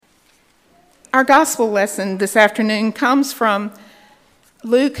Our gospel lesson this afternoon comes from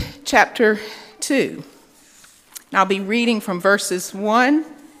Luke chapter 2. I'll be reading from verses 1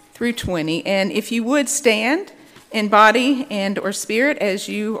 through 20, and if you would stand in body and or spirit as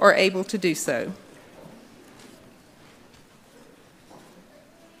you are able to do so.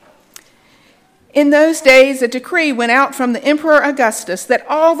 In those days, a decree went out from the Emperor Augustus that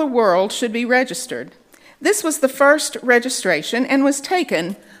all the world should be registered. This was the first registration and was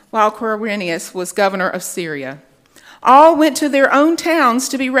taken while Quirinius was governor of Syria. All went to their own towns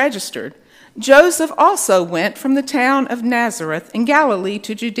to be registered. Joseph also went from the town of Nazareth in Galilee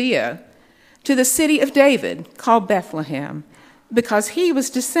to Judea, to the city of David, called Bethlehem, because he was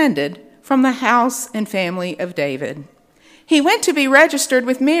descended from the house and family of David. He went to be registered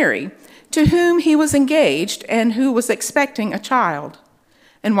with Mary, to whom he was engaged and who was expecting a child.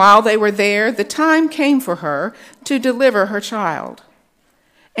 And while they were there, the time came for her to deliver her child.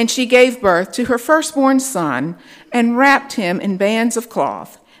 And she gave birth to her firstborn son and wrapped him in bands of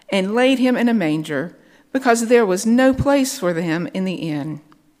cloth and laid him in a manger because there was no place for them in the inn.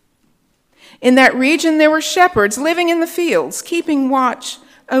 In that region there were shepherds living in the fields, keeping watch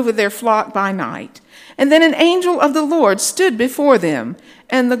over their flock by night. And then an angel of the Lord stood before them,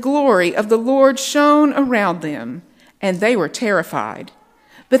 and the glory of the Lord shone around them, and they were terrified.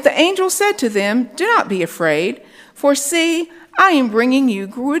 But the angel said to them, "Do not be afraid, for see, I am bringing you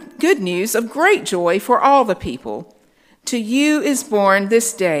good news of great joy for all the people. To you is born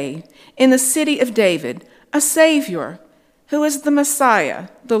this day in the city of David a Savior, who is the Messiah,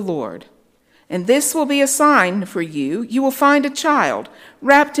 the Lord. And this will be a sign for you. You will find a child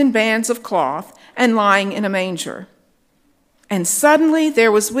wrapped in bands of cloth and lying in a manger." And suddenly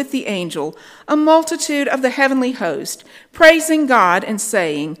there was with the angel a multitude of the heavenly host, praising God and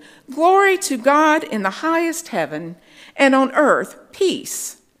saying, "Glory to God in the highest heaven, and on earth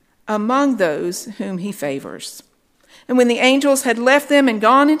peace among those whom he favors." And when the angels had left them and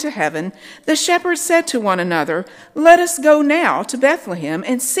gone into heaven, the shepherds said to one another, "Let us go now to Bethlehem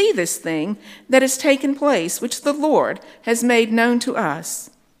and see this thing that has taken place, which the Lord has made known to us."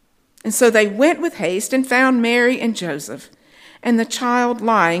 And so they went with haste and found Mary and Joseph, and the child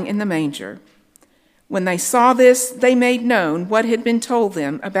lying in the manger. When they saw this, they made known what had been told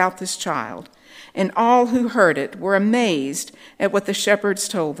them about this child, and all who heard it were amazed at what the shepherds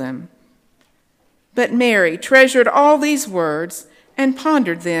told them. But Mary treasured all these words and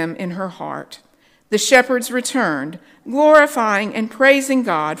pondered them in her heart. The shepherds returned, glorifying and praising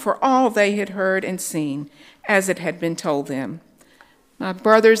God for all they had heard and seen, as it had been told them. My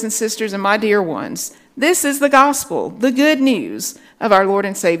brothers and sisters and my dear ones, this is the gospel, the good news of our Lord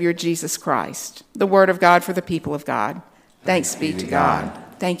and Savior Jesus Christ, the word of God for the people of God. Thanks be to God.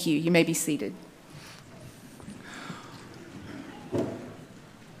 Thank you. You may be seated.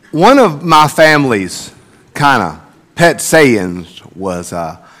 One of my family's kind of pet sayings was,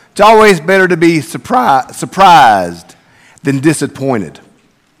 it's always better to be surprised than disappointed.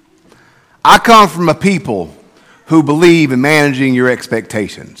 I come from a people who believe in managing your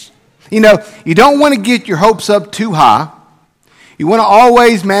expectations. You know, you don't want to get your hopes up too high. You want to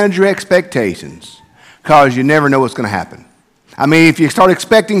always manage your expectations because you never know what's going to happen. I mean, if you start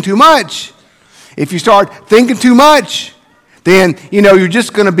expecting too much, if you start thinking too much, then, you know, you're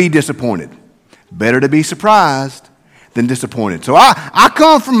just going to be disappointed. Better to be surprised than disappointed. So I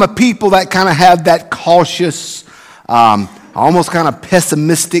come from a people that kind of have that cautious, almost kind of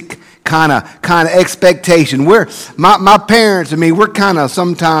pessimistic kind of expectation. My parents, I mean, we're kind of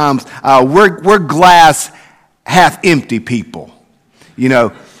sometimes, we're glass half empty people. You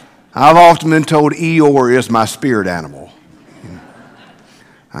know, I've often been told Eeyore is my spirit animal.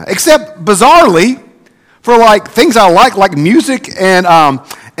 Except bizarrely, for like things I like music and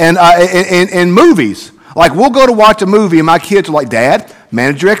movies. Like we'll go to watch a movie and my kids are like, "Dad,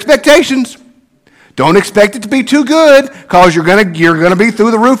 manage your expectations. Don't expect it to be too good because you're gonna be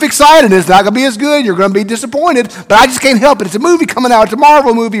through the roof excited. It's not gonna be as good. You're gonna be disappointed. But I just can't help it. It's a movie coming out. It's a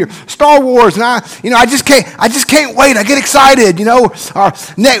Marvel movie or Star Wars, and I just can't wait. I get excited. You know,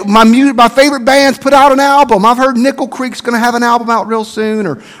 my favorite band's put out an album. I've heard Nickel Creek's gonna have an album out real soon,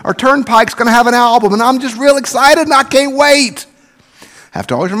 or Turnpike's gonna have an album, and I'm just real excited and I can't wait. I have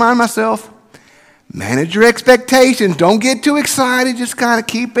to always remind myself, manage your expectations. Don't get too excited. Just kind of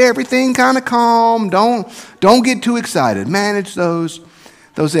keep everything kind of calm. Don't get too excited. Manage those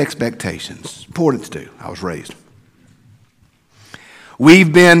expectations. Important to do. I was raised.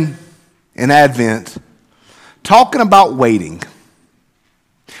 We've been in Advent talking about waiting.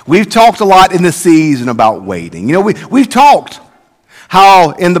 We've talked a lot in this season about waiting. You know, we've talked how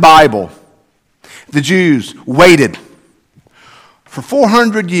in the Bible the Jews waited for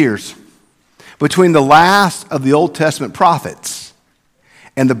 400 years between the last of the Old Testament prophets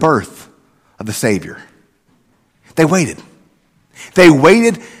and the birth of the Savior. They waited. They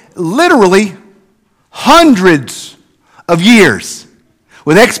waited literally hundreds of years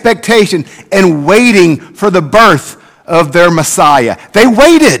with expectation and waiting for the birth of their Messiah. They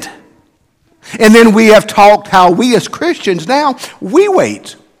waited. And then we have talked how we as Christians now, we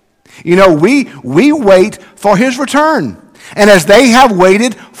wait. You know, we wait for his return. And as they have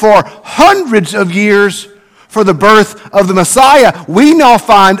waited for hundreds of years for the birth of the Messiah, we now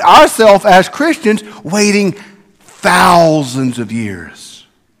find ourselves as Christians waiting thousands of years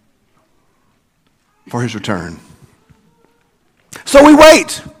for his return. So we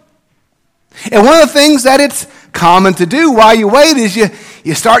wait. And one of the things that it's common to do while you wait is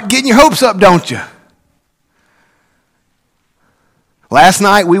you start getting your hopes up, don't you? Last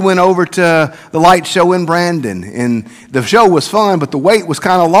night we went over to the light show in Brandon, and the show was fun, but the wait was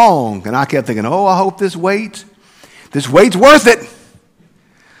kind of long. And I kept thinking, oh, I hope this wait's worth it,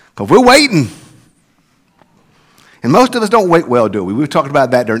 because we're waiting. And most of us don't wait well, do we? We've talked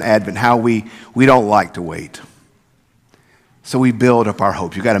about that during Advent, how we don't like to wait. So we build up our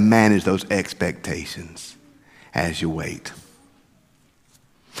hopes. You've got to manage those expectations as you wait.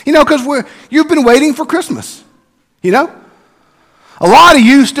 You know, because you've been waiting for Christmas, you know? A lot of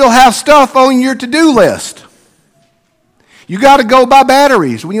you still have stuff on your to-do list. You got to go buy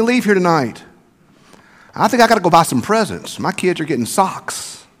batteries when you leave here tonight. I think I got to go buy some presents. My kids are getting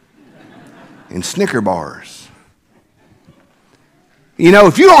socks and Snicker bars. You know,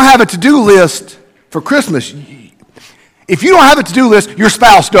 if you don't have a to-do list for Christmas, if you don't have a to-do list, your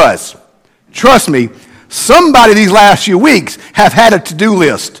spouse does. Trust me, somebody these last few weeks have had a to-do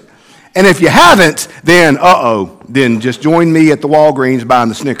list. And if you haven't, then then just join me at the Walgreens buying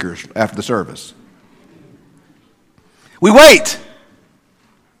the Snickers after the service. We wait.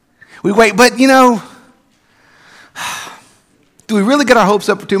 But you know, do we really get our hopes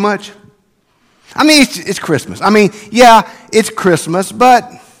up for too much? I mean, it's Christmas. I mean, yeah, it's Christmas,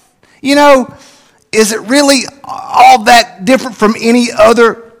 but you know, is it really all that different from any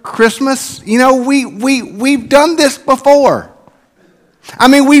other Christmas? You know, we've done this before. I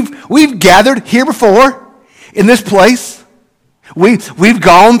mean, we've gathered here before in this place. We've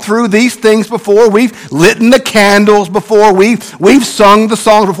gone through these things before. We've lit the candles before. We've sung the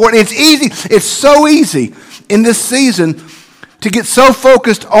songs before. And it's easy. It's so easy in this season to get so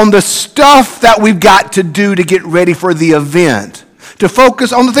focused on the stuff that we've got to do to get ready for the event. To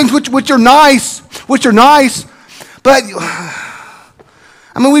focus on the things which are nice. But,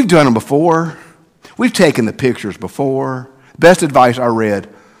 I mean, we've done them before. We've taken the pictures before. Best advice I read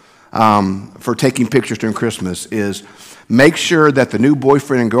for taking pictures during Christmas is make sure that the new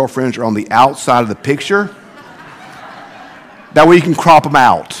boyfriend and girlfriends are on the outside of the picture. That way you can crop them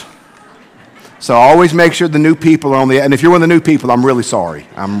out. So always make sure the new people are on the, and if you're one of the new people, I'm really sorry.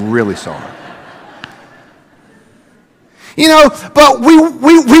 You know, but we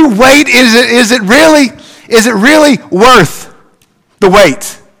wait. Is it really worth the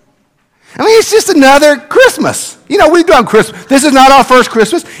wait? I mean, it's just another Christmas. You know, we've done Christmas. This is not our first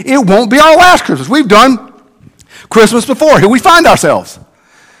Christmas. It won't be our last Christmas. We've done Christmas before. Here we find ourselves.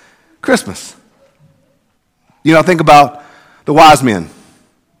 Christmas. You know, think about the wise men,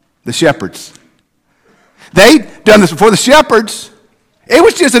 the shepherds. They'd done this before. The shepherds, it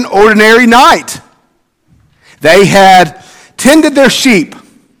was just an ordinary night. They had tended their sheep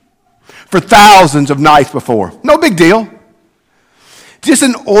for thousands of nights before. No big deal. Just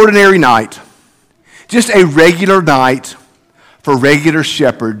an ordinary night. Just a regular night for regular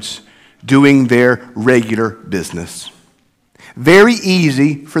shepherds doing their regular business. Very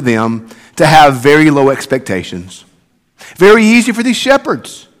easy for them to have very low expectations. Very easy for these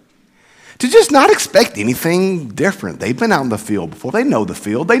shepherds to just not expect anything different. They've been out in the field before. They know the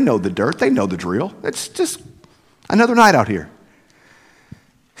field. They know the dirt. They know the drill. It's just another night out here.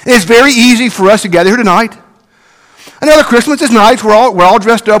 It's very easy for us to gather here tonight. Another Christmas is nice. We're all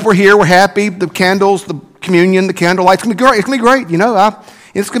dressed up. We're here. We're happy. The candles, the communion, the candle lights. It's going to be great. It's going to be great. You know,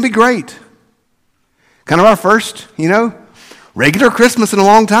 it's going to be great. Kind of our first, you know, regular Christmas in a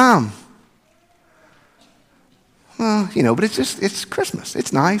long time. Well, you know, but it's Christmas.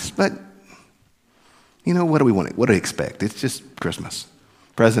 It's nice, but, you know, what do we want? What do we expect? It's just Christmas.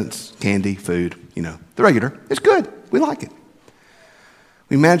 Presents, candy, food, you know, the regular. It's good. We like it.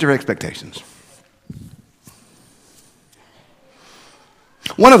 We manage our expectations.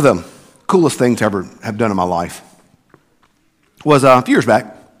 One of the coolest things I ever have done in my life was a few years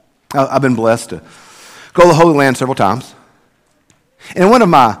back. I've been blessed to go to the Holy Land several times. And one of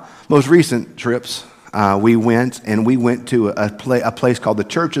my most recent trips, we went to a place called the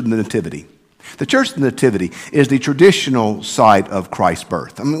Church of the Nativity. The Church of the Nativity is the traditional site of Christ's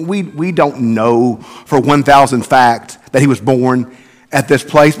birth. I mean, we don't know for 1,000 fact that he was born at this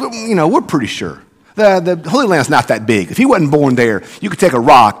place, but, we're pretty sure. The Holy Land's not that big. If he wasn't born there, you could take a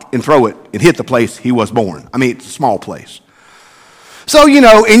rock and throw it and hit the place he was born. I mean, it's a small place. So,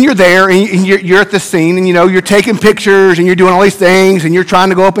 and you're there, and you're at the scene, and, you're taking pictures, and you're doing all these things, and you're trying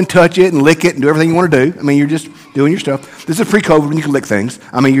to go up and touch it and lick it and do everything you want to do. I mean, you're just doing your stuff. This is pre-COVID when you can lick things.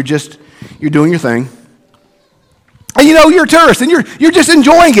 I mean, you're doing your thing. And, you're a tourist, and you're just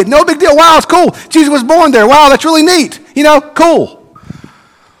enjoying it. No big deal. Wow, it's cool. Jesus was born there. Wow, that's really neat. Cool.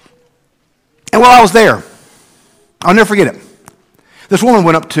 And while I was there, I'll never forget it. This woman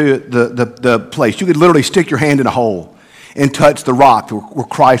went up to the place. You could literally stick your hand in a hole and touch the rock where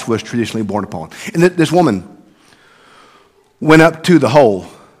Christ was traditionally born upon. And this woman went up to the hole,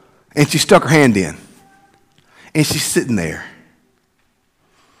 and she stuck her hand in. And she's sitting there.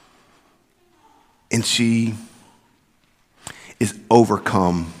 And she is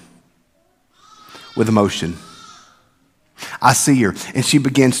overcome with emotion. I see her, and she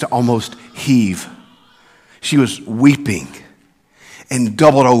begins to almost heave. She was weeping and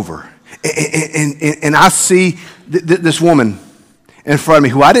doubled over. And I see this woman in front of me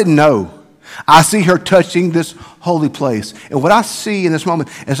who I didn't know. I see her touching this holy place. And what I see in this moment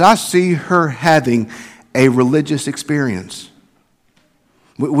is I see her having a religious experience.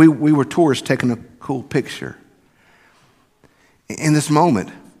 We were tourists taking a cool picture. In this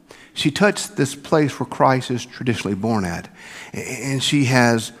moment, she touched this place where Christ is traditionally born at. And she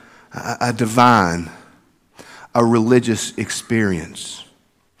has a divine, a religious experience.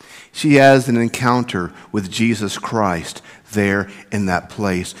 She has an encounter with Jesus Christ there in that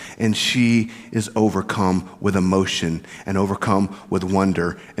place. And she is overcome with emotion and overcome with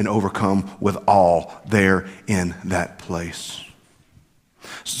wonder and overcome with awe there in that place.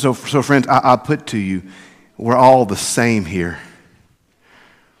 So friends, I put to you, we're all the same here.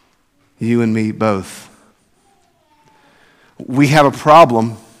 You and me both. We have a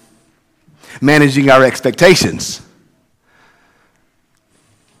problem managing our expectations.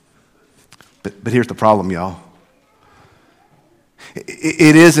 But here's the problem, y'all.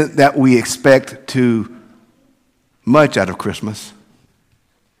 It isn't that we expect too much out of Christmas.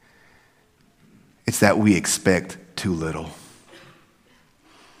 It's that we expect too little.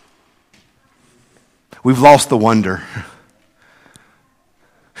 We've lost the wonder.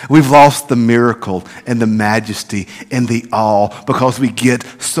 We've lost the miracle and the majesty and the awe because we get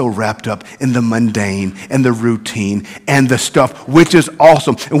so wrapped up in the mundane and the routine and the stuff which is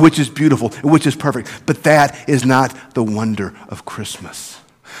awesome and which is beautiful and which is perfect. But that is not the wonder of Christmas.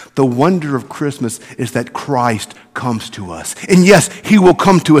 The wonder of Christmas is that Christ comes to us. And yes, he will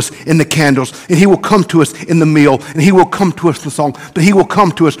come to us in the candles, and he will come to us in the meal, and he will come to us in the song, but he will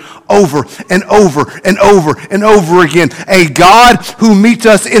come to us over and over and over and over again. A God who meets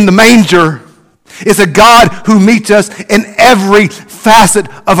us in the manger is a God who meets us in every facet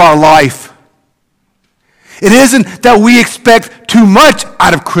of our life. It isn't that we expect too much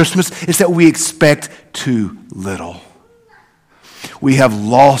out of Christmas, it's that we expect too little. We have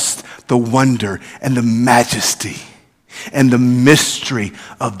lost the wonder and the majesty and the mystery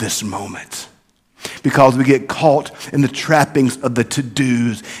of this moment because we get caught in the trappings of the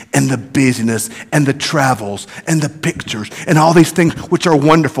to-dos and the busyness and the travels and the pictures and all these things which are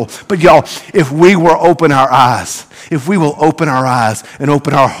wonderful. But y'all, if we will open our eyes, if we will open our eyes and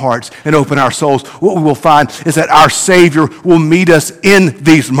open our hearts and open our souls, what we will find is that our Savior will meet us in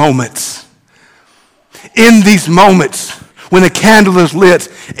these moments. In these moments. When the candle is lit,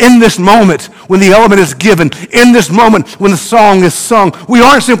 in this moment, when the element is given, in this moment, when the song is sung, we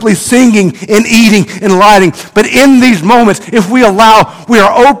aren't simply singing and eating and lighting, but in these moments, if we allow, we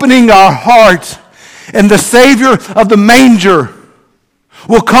are opening our hearts, and the Savior of the manger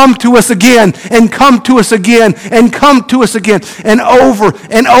will come to us again, and come to us again, and come to us again, and over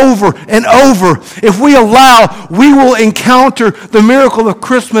and over and over. If we allow, we will encounter the miracle of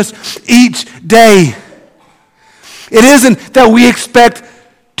Christmas each day. It isn't that we expect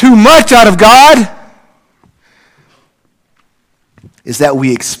too much out of God. It's that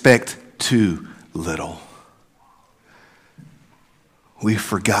we expect too little. We've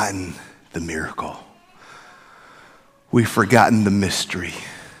forgotten the miracle. We've forgotten the mystery.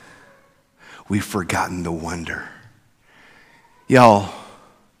 We've forgotten the wonder. Y'all,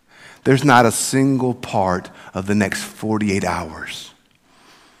 there's not a single part of the next 48 hours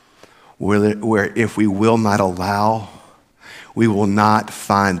where if we will not allow, we will not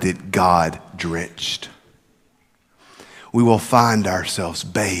find it God-drenched. We will find ourselves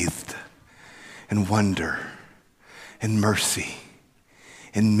bathed in wonder and mercy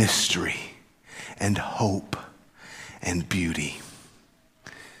and mystery and hope and beauty.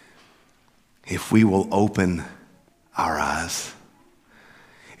 If we will open our eyes,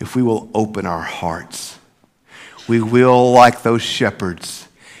 if we will open our hearts, we will, like those shepherds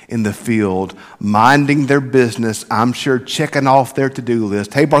in the field, minding their business, I'm sure checking off their to-do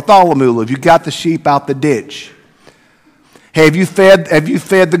list. Hey, Bartholomew, have you got the sheep out the ditch? Hey, have you fed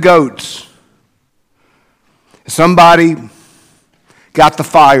the goats? Somebody got the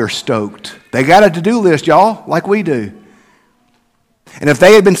fire stoked. They got a to-do list, y'all, like we do. And if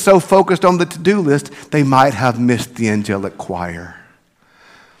they had been so focused on the to-do list, they might have missed the angelic choir.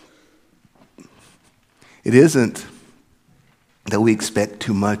 It isn't that we expect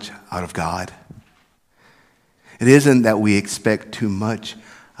too much out of God. It isn't that we expect too much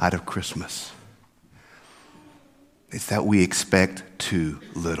out of Christmas. It's that we expect too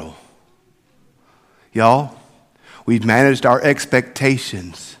little. Y'all, we've managed our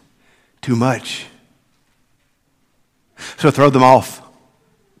expectations too much. So throw them off.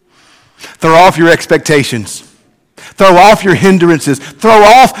 Throw off your expectations. Throw off your hindrances. Throw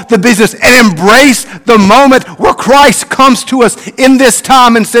off the business and embrace the moment where Christ comes to us in this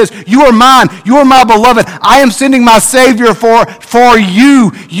time and says, you are mine. You are my beloved. I am sending my Savior for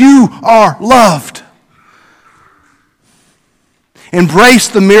you. You are loved. Embrace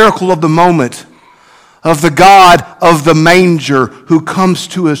the miracle of the moment of the God of the manger who comes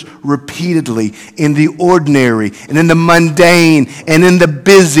to us repeatedly in the ordinary and in the mundane and in the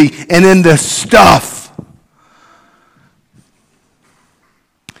busy and in the stuff.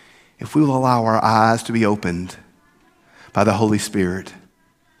 If we will allow our eyes to be opened by the Holy Spirit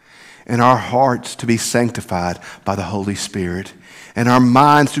and our hearts to be sanctified by the Holy Spirit and our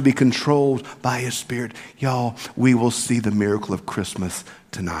minds to be controlled by His Spirit, y'all, we will see the miracle of Christmas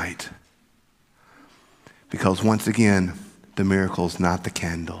tonight. Because once again, the miracle is not the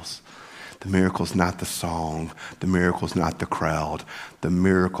candles. The miracle is not the song. The miracle is not the crowd. The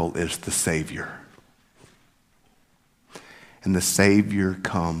miracle is the Savior. And the Savior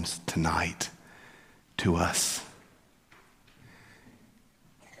comes tonight to us.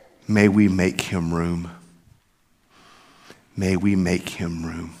 May we make Him room. May we make Him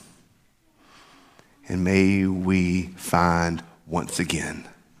room. And may we find once again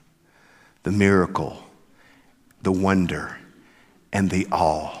the miracle, the wonder, and the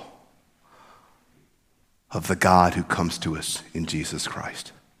awe of the God who comes to us in Jesus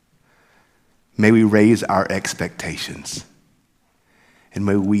Christ. May we raise our expectations, and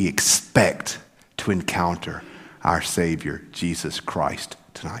may we expect to encounter our Savior, Jesus Christ,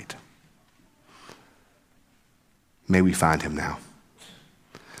 tonight. May we find Him now.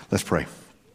 Let's pray.